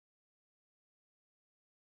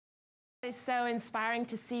It's so inspiring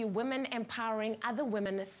to see women empowering other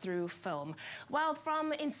women through film. Well,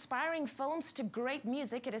 from inspiring films to great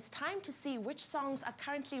music, it is time to see which songs are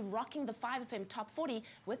currently rocking the 5FM Top 40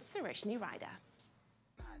 with Sureshnie Rider.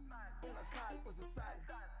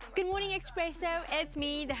 Good morning, Expresso. It's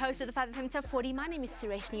me, the host of the 5FM Top 40. My name is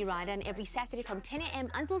Sureshnie Rider, and every Saturday from 10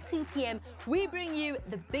 a.m. until 2 p.m. we bring you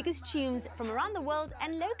the biggest tunes from around the world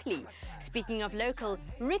and locally. Speaking of local,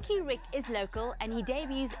 Ricky Rick is local, and he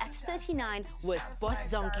debuts at 39 with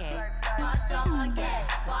Boss Zonke.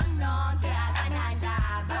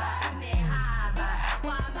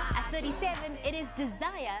 At 37, it is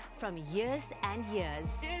Desire from Years and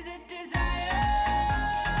Years. Is it desire?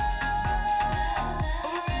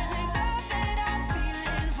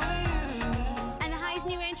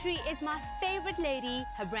 New entry is my favorite lady.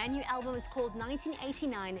 Her brand new album is called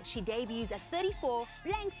 1989. She debuts at 34,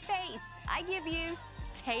 Blank Space. I give you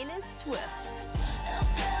Taylor Swift. They'll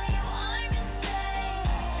tell you I'm insane,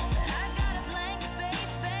 but I got a blank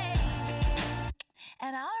space, baby,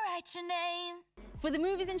 and I'll write your name. For the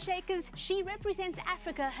movers and shakers, she represents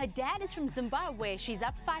Africa. Her dad is from Zimbabwe. She's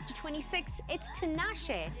up 5 to 26. It's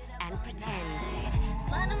Tinashe and Pretend.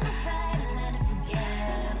 Swallow my pride and let it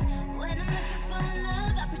forgive. When I'm looking for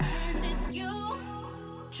love, I pretend it's you.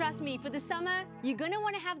 Trust me, for the summer, you're gonna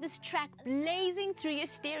want to have this track blazing through your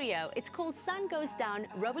stereo. It's called Sun Goes Down.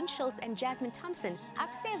 Robin Schulz and Jasmine Thompson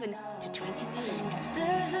up 7 to 22. If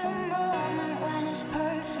there's a moment when it's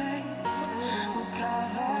perfect, we'll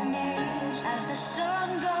carve our names as the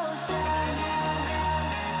sun goes down.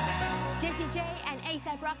 Jessie J and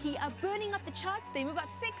A$AP Rocky are burning up the charts. They move up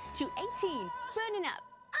 6 to 18. Burning up.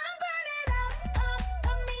 I'm burning up,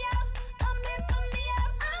 put me up, put me up.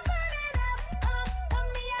 I'm burning up, put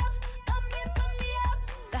me up, put me up.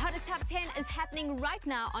 The hottest top 10 is happening right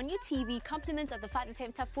now on your TV. Compliments of the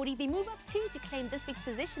 5FM Top 40. They move up 2 to claim this week's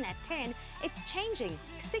position at 10. It's Changing,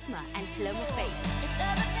 Sigma and Paloma Faith. If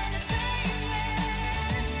everything is changing,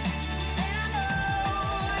 then I know,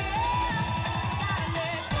 yeah,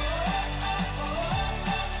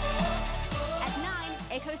 At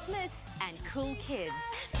 9, Echo Smith and Cool Kids.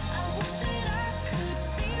 I wish that I could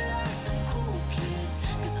be like the cool kids,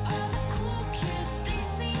 'cause all the cool kids, they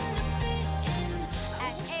seem to fit in.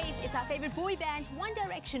 At 8, it's our favorite boy band, One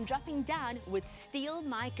Direction, dropping down with Steal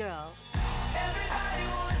My Girl. Everybody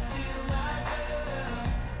wanna steal my girl.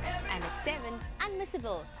 And at 7,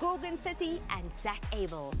 Unmissable, Gorgon City and Zach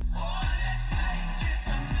Abel.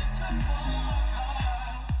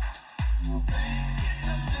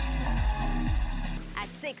 At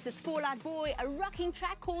 6, it's Fall Out Boy, a rocking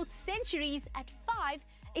track called Centuries. At 5,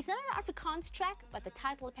 it's not an Afrikaans track, but the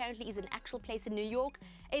title apparently is an actual place in New York.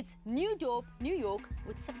 It's New Dorp, New York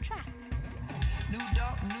with Subtract. New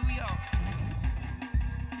York, New York.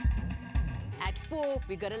 At 4,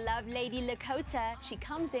 we gotta love Lady Lakota. She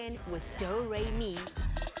comes in with Do Re Mi.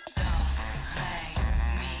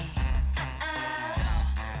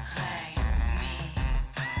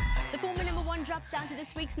 The former number 1 drops down to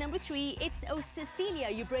this week's number 3. It's Oh Cecilia,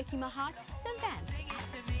 You're Breaking My Heart. The Vamps.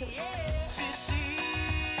 Cecilia,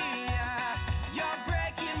 you're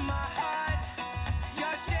breaking my heart.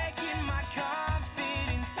 You're shaking my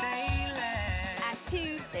confidence daily. At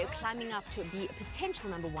 2, they're climbing up to be a potential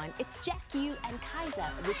number 1. It's Jack U and Kaiser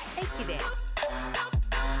with Take You There.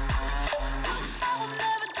 I will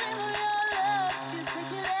never dream of your love till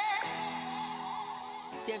take you there.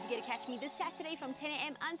 Don't forget to catch me this Saturday from 10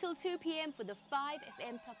 a.m. until 2 p.m. for the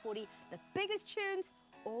 5FM Top 40, the biggest tunes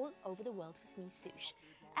all over the world with me, Sush.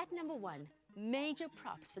 At number 1, major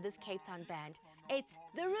props for this Cape Town band. It's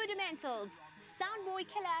The Rudimentals, Soundboy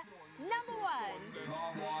Killer, number 1.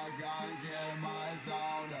 Come on, gotta get my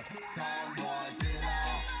sound. Soundboy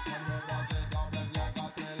killer.